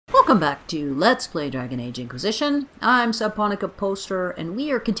Welcome back to Let's Play Dragon Age Inquisition. I'm Subponica Poster, and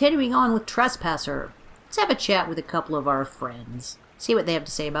we are continuing on with Trespasser. Let's have a chat with a couple of our friends. See what they have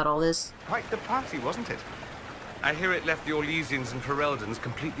to say about all this. Quite the party, wasn't it? I hear it left the Orlesians and Fereldans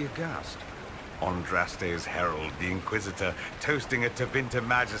completely aghast. Andraste's herald, the Inquisitor, toasting a Tevinter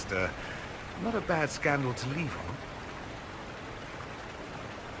Magister. Not a bad scandal to leave on.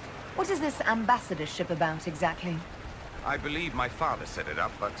 What is this ambassadorship about, exactly? I believe my father set it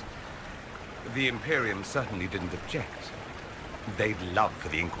up, but the Imperium certainly didn't object. They'd love for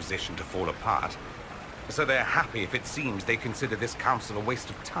the Inquisition to fall apart, so they're happy if it seems they consider this council a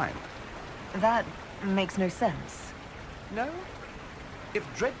waste of time. That makes no sense. No?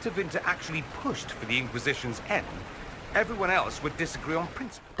 If Dread Tevinter actually pushed for the Inquisition's end, everyone else would disagree on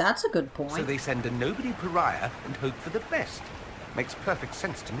principle. That's a good point. So they send a nobody pariah and hope for the best. Makes perfect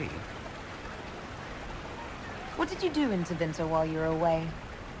sense to me. What did you do in Tevinter while you were away?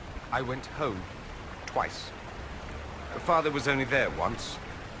 I went home. Twice. Father was only there once.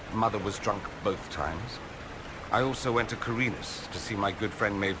 Mother was drunk both times. I also went to Carinus to see my good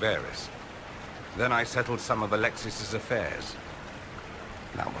friend Maevaris. Then I settled some of Alexis's affairs.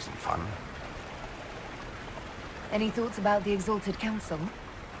 That wasn't fun. Any thoughts about the Exalted Council?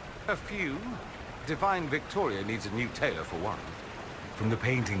 A few. Divine Victoria needs a new tailor for one. From the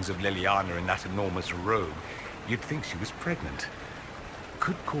paintings of Liliana in that enormous robe, you'd think she was pregnant.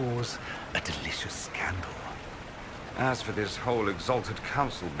 Could cause a delicious scandal. As for this whole Exalted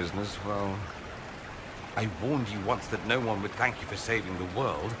Council business, well, I warned you once that no one would thank you for saving the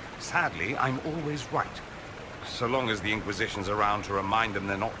world. Sadly, I'm always right. So long as the Inquisition's around to remind them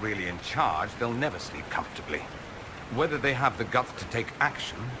they're not really in charge, they'll never sleep comfortably. Whether they have the guts to take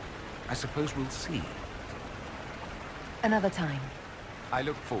action, I suppose we'll see. Another time. I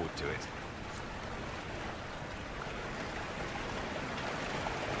look forward to it.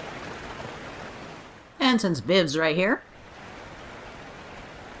 And since Biv's right here.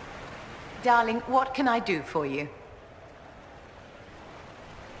 Darling, what can I do for you?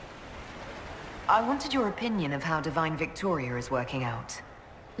 I wanted your opinion of how Divine Victoria is working out.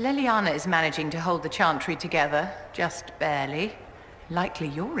 Liliana is managing to hold the Chantry together, just barely. Likely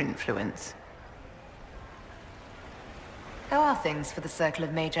your influence. How are things for the Circle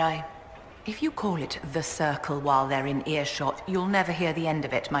of Magi? If you call it the Circle while they're in earshot, you'll never hear the end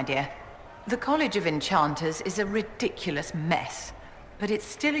of it, my dear. The College of Enchanters is a ridiculous mess, but it's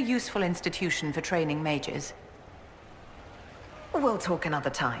still a useful institution for training mages. We'll talk another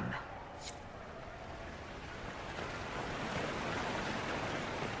time.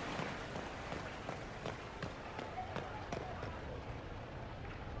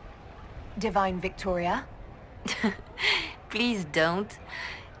 Divine Victoria? Please don't.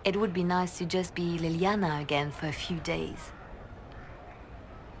 It would be nice to just be Liliana again for a few days.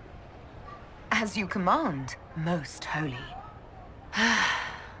 As you command, most holy.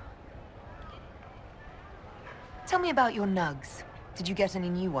 Tell me about your nugs. Did you get any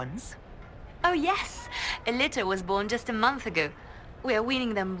new ones? Oh yes! A litter was born just a month ago. We're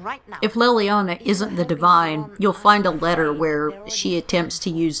weaning them right now. If Liliana isn't the Divine, you'll find a letter where she attempts to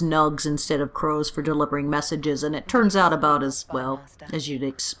use nugs instead of crows for delivering messages, and it turns out about as, well, as you'd I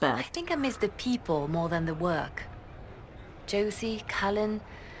expect. think I miss the people more than the work. Josie, Cullen,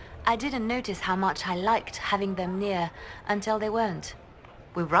 I didn't notice how much I liked having them near until they weren't.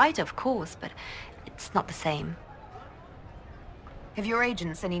 We write, of course, but it's not the same. Have your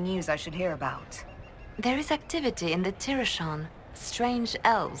agents any news I should hear about? There is activity in the Tirashan. Strange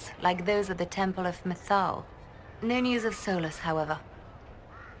elves, like those at the Temple of Mythal. No news of Solus, however.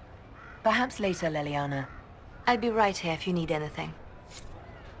 Perhaps later, Liliana. I'll be right here if you need anything.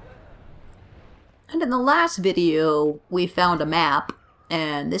 And in the last video, we found a map,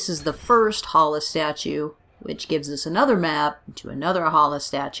 and this is the first Hala statue, which gives us another map to another Hala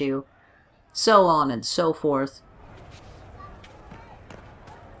statue, so on and so forth.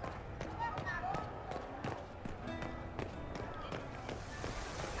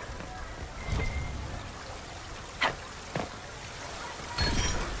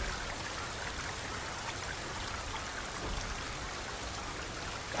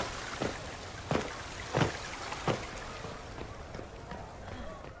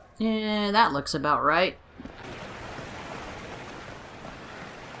 Yeah, that looks about right.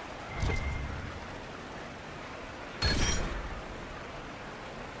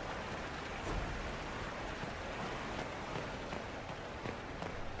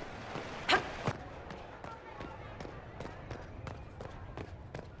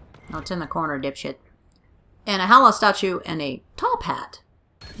 Oh, it's in the corner, dipshit. And a Hala statue and a top hat.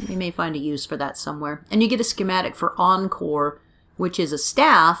 You may find a use for that somewhere. And you get a schematic for Encore, which is a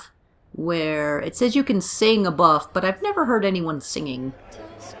staff where it says you can sing a buff, but I've never heard anyone singing.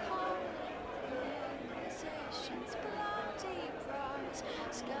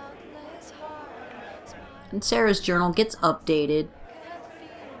 And Sarah's journal gets updated.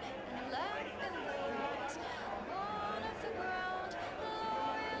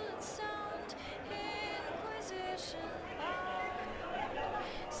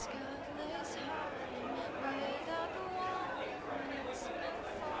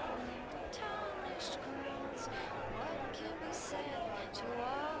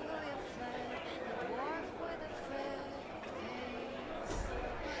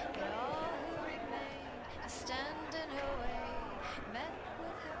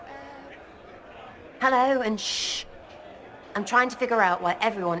 Hello, and shh. I'm trying to figure out why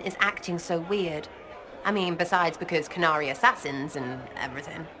everyone is acting so weird. I mean, besides because Canary assassins and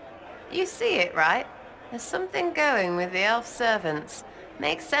everything. You see it, right? There's something going with the elf servants.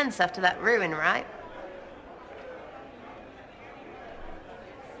 Makes sense after that ruin, right?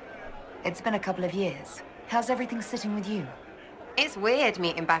 It's been a couple of years. How's everything sitting with you? It's weird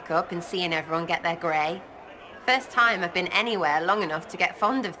meeting back up and seeing everyone get their grey. First time I've been anywhere long enough to get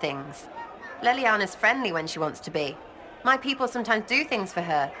fond of things. Leliana's friendly when she wants to be. My people sometimes do things for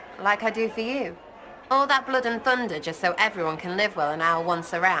her, like I do for you. All that blood and thunder just so everyone can live well an hour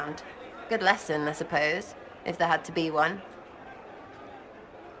once around. Good lesson, I suppose, if there had to be one.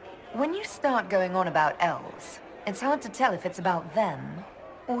 When you start going on about elves, it's hard to tell if it's about them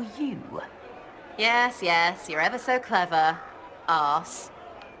or you. Yes, yes, you're ever so clever. Arse.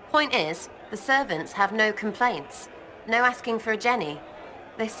 Point is, the servants have no complaints. No asking for a Jenny.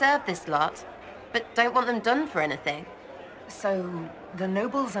 They serve this lot, but don't want them done for anything. So, the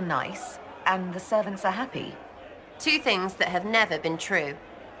nobles are nice, and the servants are happy? Two things that have never been true.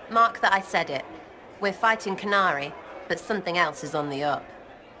 Mark that I said it. We're fighting Canary, but something else is on the up.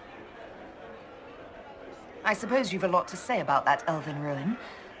 I suppose you've a lot to say about that elven ruin,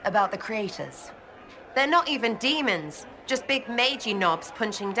 about the creators. They're not even demons, just big magey knobs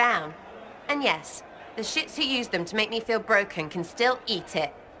punching down. And yes, the shits who use them to make me feel broken can still eat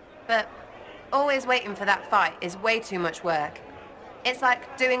it. But always waiting for that fight is way too much work. It's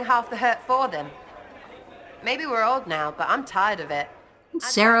like doing half the hurt for them. Maybe we're old now, but I'm tired of it.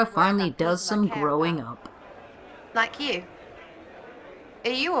 Sarah finally does some growing up. Like you.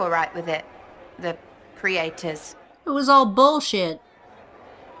 Are you alright with it? The creators? It was all bullshit.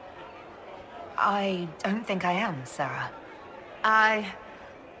 I don't think I am, Sarah. I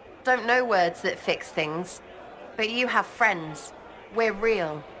don't know words that fix things, but you have friends. We're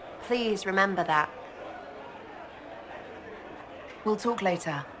real. Please remember that. We'll talk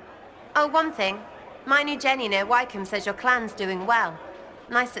later. Oh, one thing. My new Jenny near Wycombe says your clan's doing well.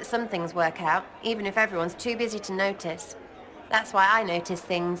 Nice that some things work out, even if everyone's too busy to notice. That's why I notice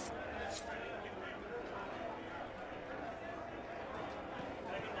things.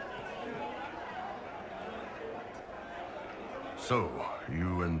 So,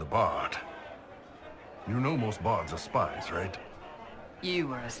 you and the bard. You know most bards are spies, right? You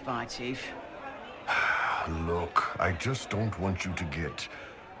were a spy, Chief. Look, I just don't want you to get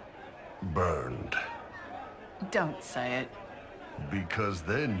burned. Don't say it. Because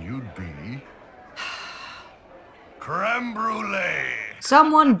then you'd be creme brulee!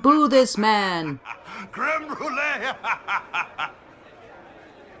 Someone boo this man! Creme brulee!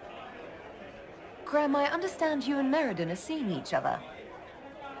 Graham, I understand you and Meriden are seeing each other.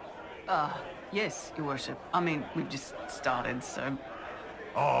 Yes, Your Worship. I mean, we've just started, so...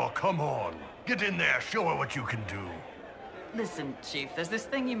 Oh, come on. Get in there, show her what you can do. Listen, Chief, there's this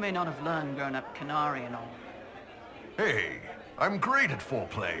thing you may not have learned growing up Canary and all. Hey, I'm great at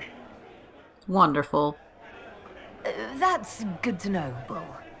foreplay. Wonderful. That's good to know, Bull.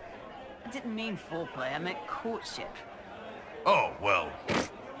 I didn't mean foreplay, I meant courtship. Oh, well,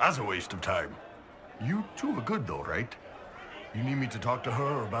 that's a waste of time. You two are good though, right? You need me to talk to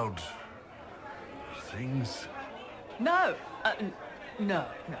her about... things? No! No.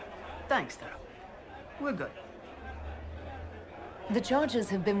 Thanks, though. We're good. The Chargers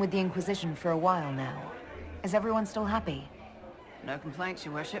have been with the Inquisition for a while now. Is everyone still happy? No complaints,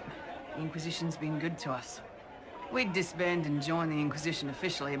 Your Worship. The Inquisition's been good to us. We'd disband and join the Inquisition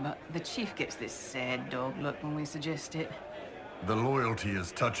officially, but the Chief gets this sad dog look when we suggest it. The loyalty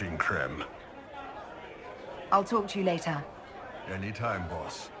is touching, Creme. I'll talk to you later. Anytime,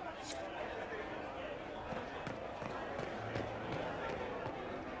 boss.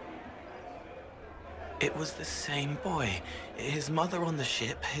 It was the same boy. His mother on the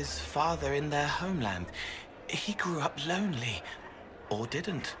ship, his father in their homeland. He grew up lonely. Or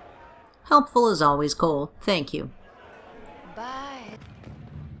didn't. Helpful as always, Cole. Thank you. Bye.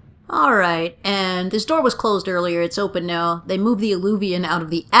 Alright, and this door was closed earlier. It's open now. They moved the alluvion out of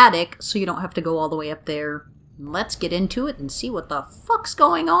the attic, so you don't have to go all the way up there. Let's get into it and see what the fuck's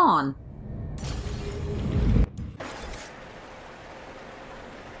going on.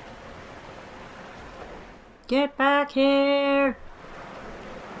 Get back here!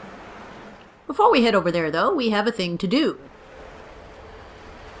 Before we head over there, though, we have a thing to do.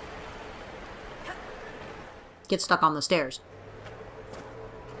 Get stuck on the stairs.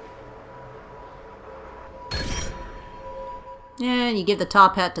 And you give the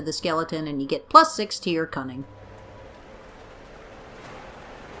top hat to the skeleton and you get +6 to your cunning.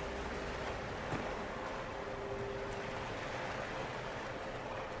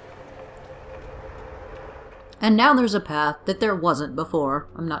 And now there's a path that there wasn't before.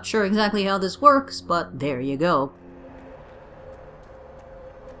 I'm not sure exactly how this works, but there you go.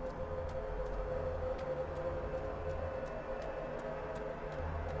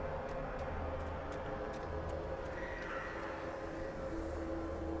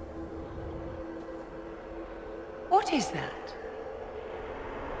 What is that?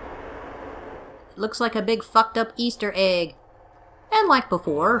 It looks like a big fucked up Easter egg. And like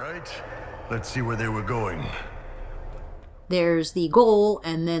before, Right. Let's see where they were going. there's the goal,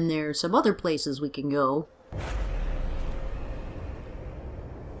 and then there's some other places we can go.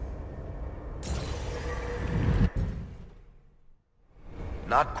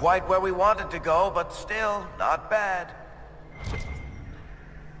 Not quite where we wanted to go, but still, not bad.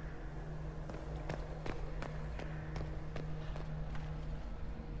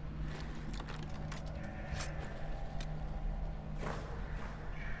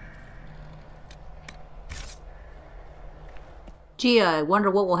 Gee, I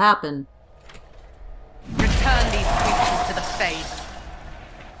wonder what will happen. Return these creatures to the face.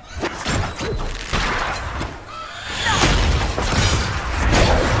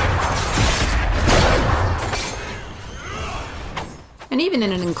 And even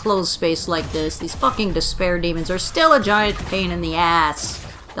in an enclosed space like this, these fucking despair demons are still a giant pain in the ass.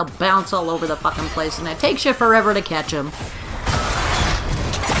 They'll bounce all over the fucking place, and it takes you forever to catch them.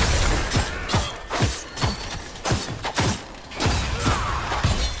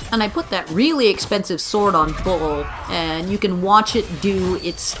 And I put that really expensive sword on Bull, and you can watch it do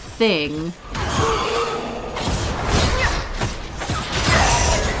its thing.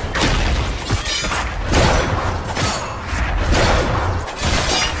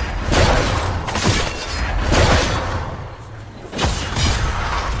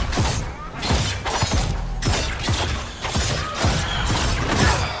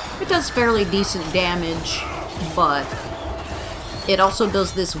 It does fairly decent damage, but it also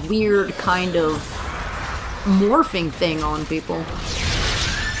does this weird kind of morphing thing on people.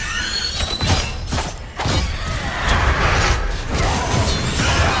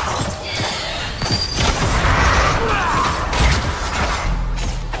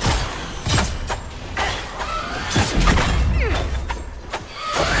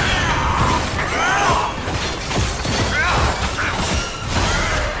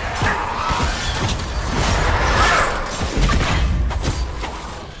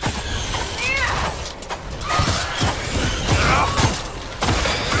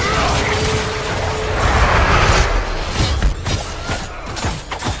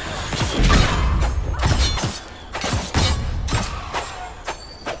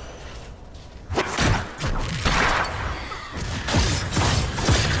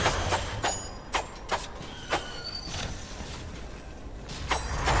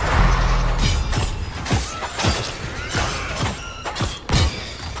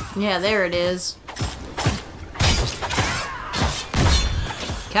 Yeah, there it is.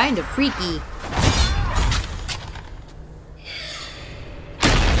 Kind of freaky.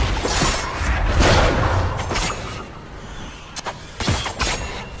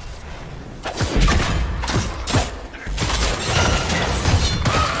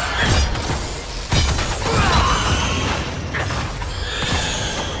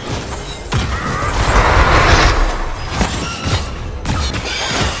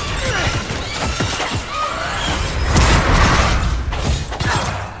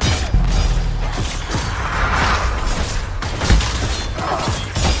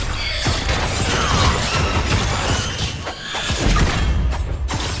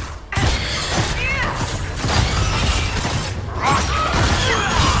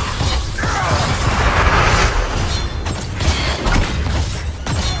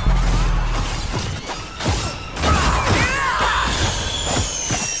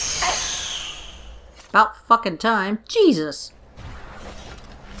 About fucking time. Jesus!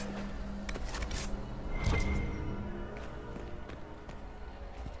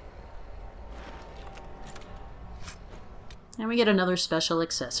 And we get another special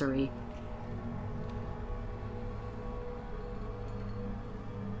accessory.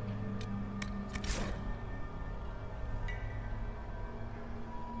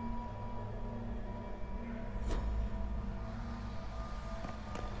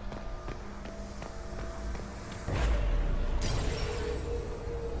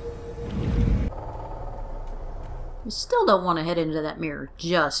 We still don't want to head into that mirror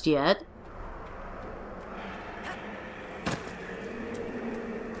just yet.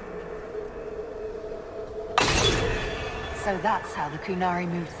 So that's how the Kunari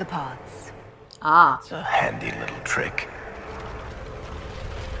moved the paths. Ah. It's a handy little trick.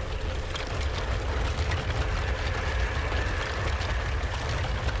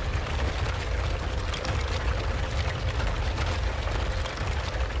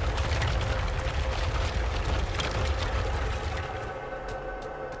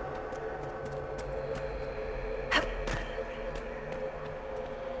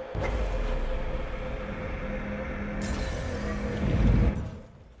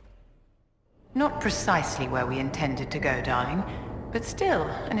 Not precisely where we intended to go, darling, but still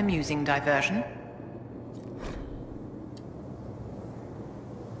an amusing diversion.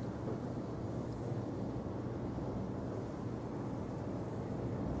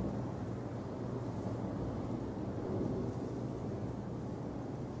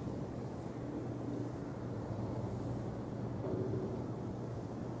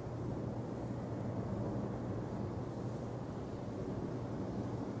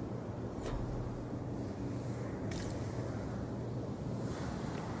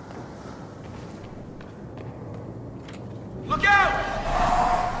 Look out!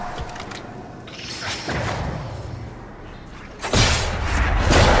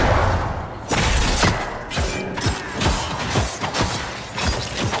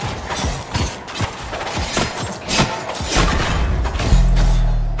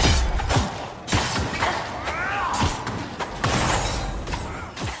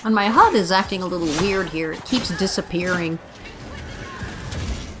 And my HUD is acting a little weird here. It keeps disappearing.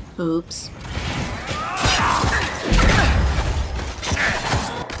 Oops.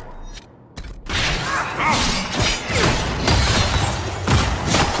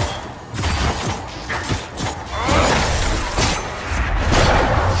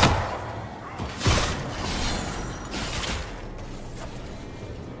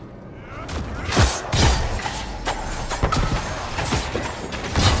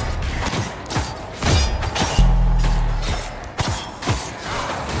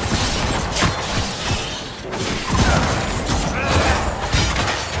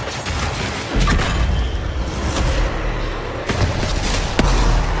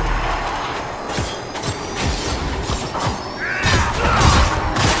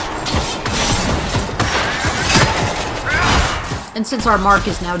 And since our mark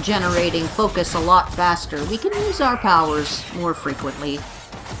is now generating focus a lot faster, we can use our powers more frequently.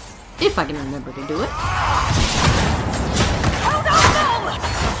 If I can remember to do it. Oh no,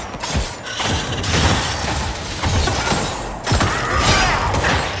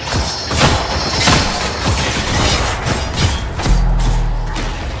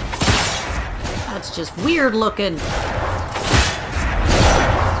 no! That's just weird looking.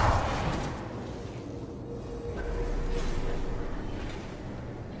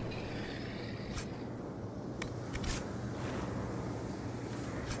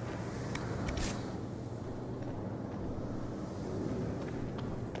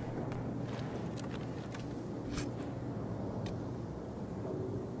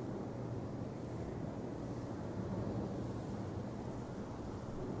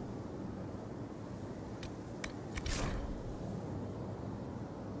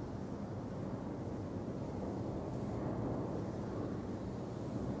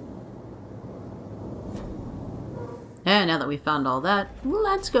 And now that we've found all that,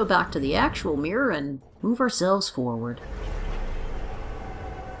 let's go back to the actual mirror and move ourselves forward.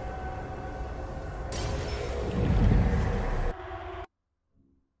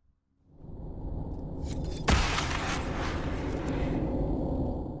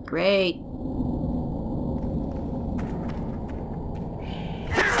 Great.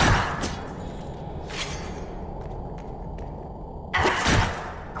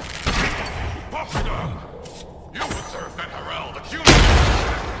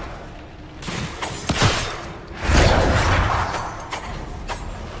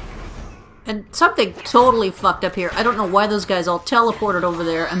 And something totally fucked up here. I don't know why those guys all teleported over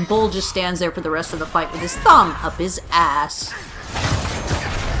there, and Bull just stands there for the rest of the fight with his thumb up his ass.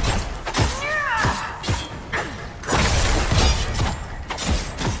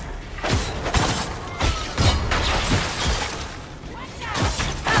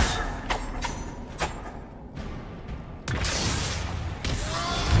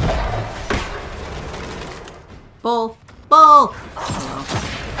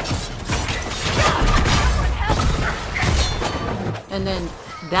 And then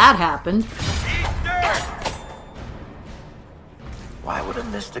that happened. Why would a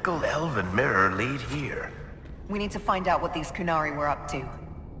mystical elven mirror lead here? We need to find out what these Kunari were up to.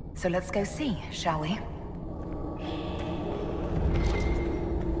 So let's go see, shall we?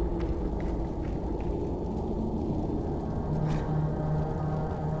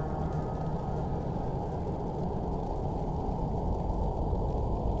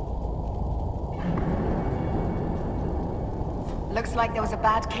 Looks like there was a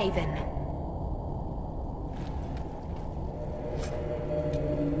bad cave-in.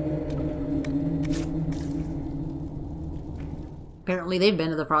 Apparently they've been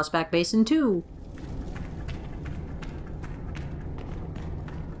to the Frostback Basin too.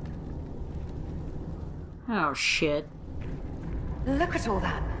 Oh shit. Look at all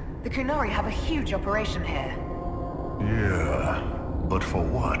that. The Kunari have a huge operation here. Yeah, but for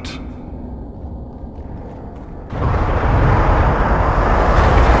what?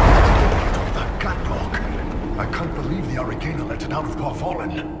 That catwalk! I can't believe the Arcana let it out of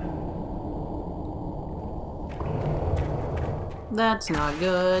Carfallen. That's not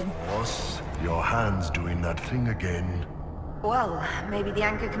good. Boss, your hand's doing that thing again. Well, maybe the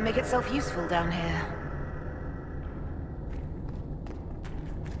anchor can make itself useful down here.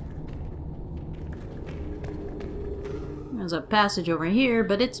 There's a passage over here,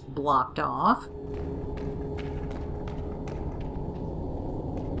 but it's blocked off.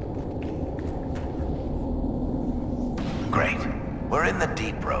 Great. We're in the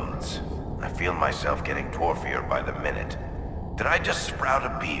deep roads. I feel myself getting dwarfier by the minute. Did I just sprout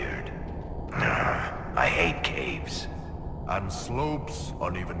a beard? I hate caves. And slopes,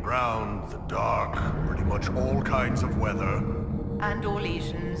 uneven ground, the dark, pretty much all kinds of weather. And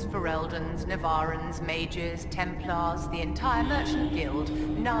Orlesians, Fereldans, Navarans, Mages, Templars, the entire Merchant Guild,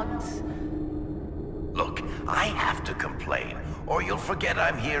 Nugs. Look, I have to complain, or you'll forget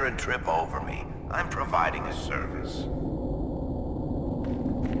I'm here and trip over me. I'm providing a service.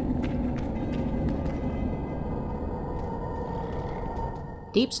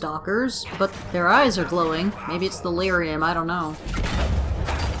 Deep stalkers, but their eyes are glowing. Maybe it's the lyrium, I don't know.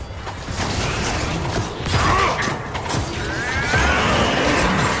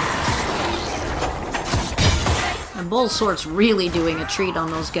 And Bullswort's really doing a treat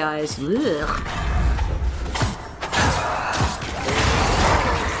on those guys. Ugh.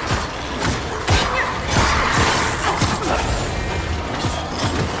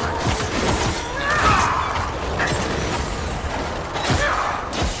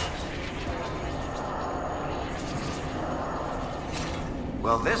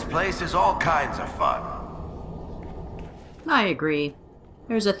 Well, this place is all kinds of fun. I agree.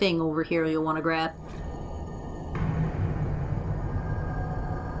 There's a thing over here you'll want to grab.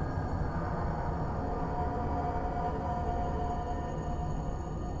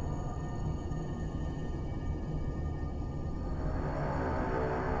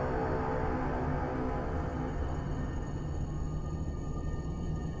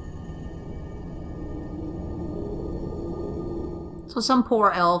 So some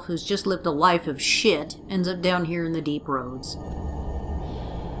poor elf who's just lived a life of shit ends up down here in the deep roads.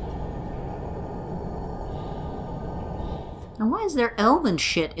 And why is there elven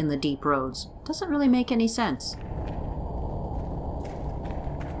shit in the deep roads? Doesn't really make any sense.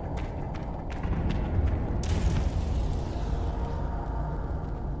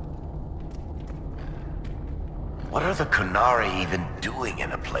 What are the Kunari even doing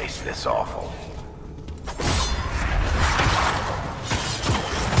in a place this awful?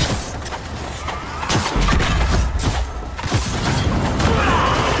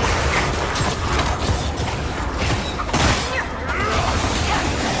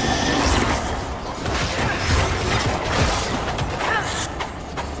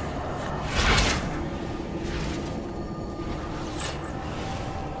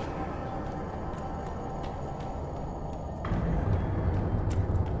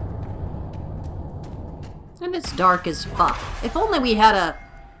 And it's dark as fuck. If only we had a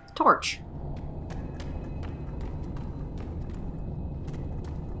torch.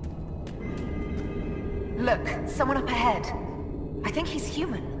 Look, someone up ahead. I think he's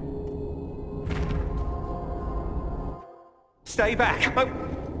human. Stay back! Oh,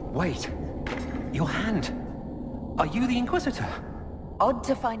 wait. Your hand. Are you the Inquisitor? Odd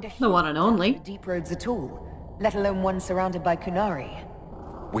to find a The one and only. the deep roads at all, let alone one surrounded by Kunari.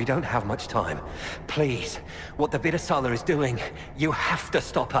 We don't have much time. Please, what the Vidasala is doing, you have to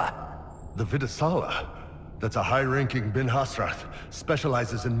stop her. The Vidasala? That's a high-ranking Bin Hasrath.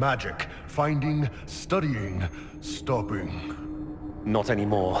 Specializes in magic. Finding, studying, stopping. Not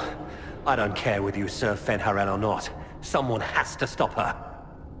anymore. I don't care whether you serve Fenharel or not. Someone has to stop her.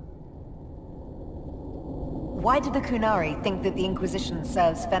 Why did the Kunari think that the Inquisition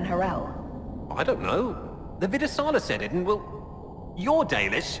serves Fen'Harel? I don't know. The Vidasala said it, and well... You're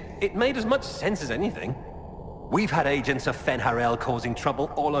Dalish. It made as much sense as anything. We've had agents of Fen'Harel causing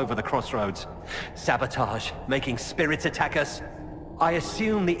trouble all over the crossroads. Sabotage, making spirits attack us. I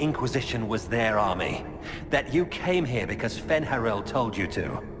assume the Inquisition was their army. That you came here because Fen'Harel told you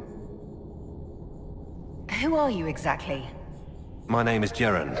to. Who are you exactly? My name is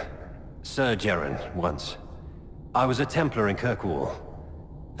Jeren. Sir Jeren, once. I was a Templar in Kirkwall.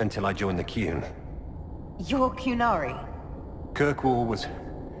 Until I joined the Qun. You're Kunari? Kirkwall was...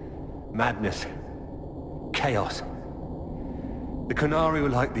 madness. Chaos. The Kunari were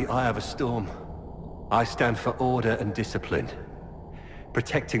like the eye of a storm. I stand for order and discipline.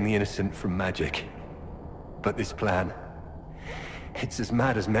 Protecting the innocent from magic. But this plan... it's as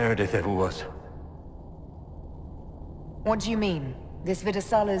mad as Meredith ever was. What do you mean? This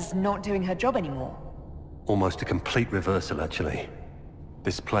Vidasala's not doing her job anymore? Almost a complete reversal, actually.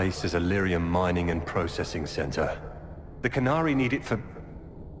 This place is a lyrium mining and processing center. The Kunari need it for...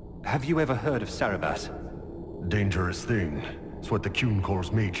 Have you ever heard of Sarabas? Dangerous thing. It's what the Qun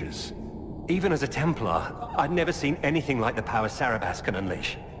calls mages. Even as a Templar, I'd never seen anything like the power Sarabas can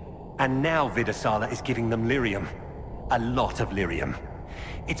unleash. And now Vidasala is giving them lyrium. A lot of lyrium.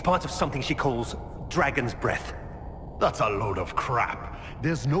 It's part of something she calls Dragon's Breath. That's a load of crap.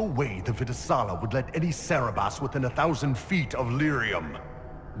 There's no way the Vidasala would let any Sarabas within 1,000 feet of lyrium.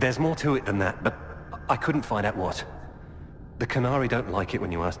 There's more to it than that, but I couldn't find out what. The Kunari don't like it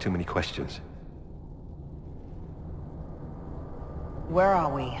when you ask too many questions. Where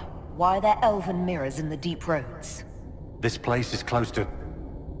are we? Why are there elven mirrors in the deep roads? This place is close to...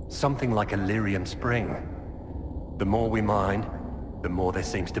 something like a lyrium spring. The more we mine, the more there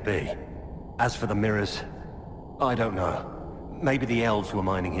seems to be. As for the mirrors, I don't know. Maybe the elves were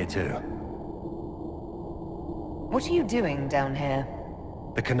mining here too. What are you doing down here?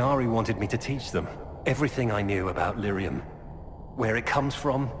 The Kunari wanted me to teach them everything I knew about lyrium. Where it comes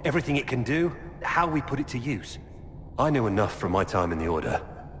from, everything it can do, how we put it to use. I knew enough from my time in the Order.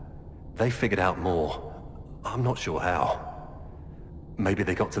 They figured out more. I'm not sure how. Maybe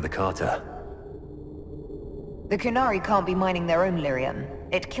they got to the Carter. The Kunari can't be mining their own lyrium.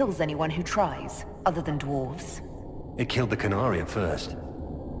 It kills anyone who tries, other than dwarves. It killed the Kunari at first.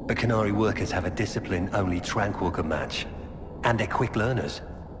 But Kunari workers have a discipline only Tranquil can match. And they're quick learners.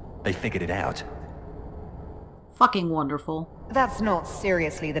 They figured it out. Fucking wonderful. That's not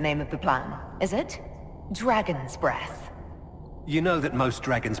seriously the name of the plan, is it? Dragon's Breath. You know that most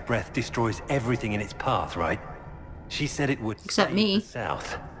Dragon's Breath destroys everything in its path, right? She said it would Except save me. the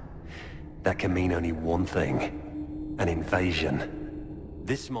South. That can mean only one thing. An invasion.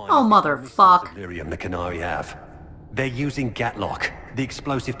 This mine Oh, is the only source motherfuck. of lyrium the Kunari have. They're using Gatlock, the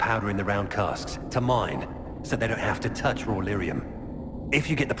explosive powder in the round casks, to mine, so they don't have to touch raw lyrium. If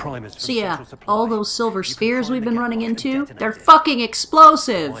you get the primers from So yeah, Central Supply, all those silver you can spheres find we've the been running Gatlock and into, detonate they're it. fucking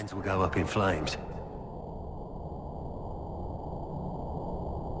explosive! Mines will go up in flames.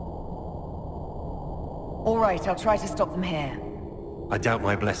 All right, I'll try to stop them here. I doubt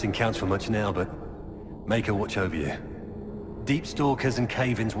my blessing counts for much now, but make her watch over you. Deep stalkers and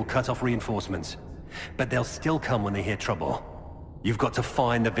cave-ins will cut off reinforcements, but they'll still come when they hear trouble. You've got to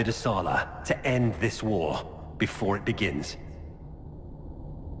find the Vidasala to end this war before it begins.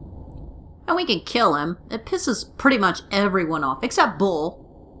 And we can kill him. It pisses pretty much everyone off, except Bull.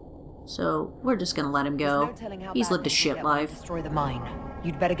 So we're just gonna let him There's go. no telling how He's bad lived a things will shit get when we life. Destroy the mine.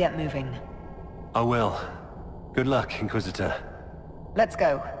 You'd better get moving. I will. Good luck, Inquisitor. Let's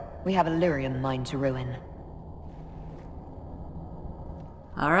go. We have a lyrium mine to ruin.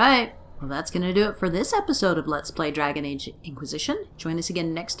 Alright, well that's gonna do it for this episode of Let's Play Dragon Age Inquisition. Join us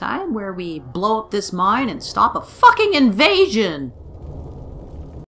again next time where we blow up this mine and stop a fucking invasion!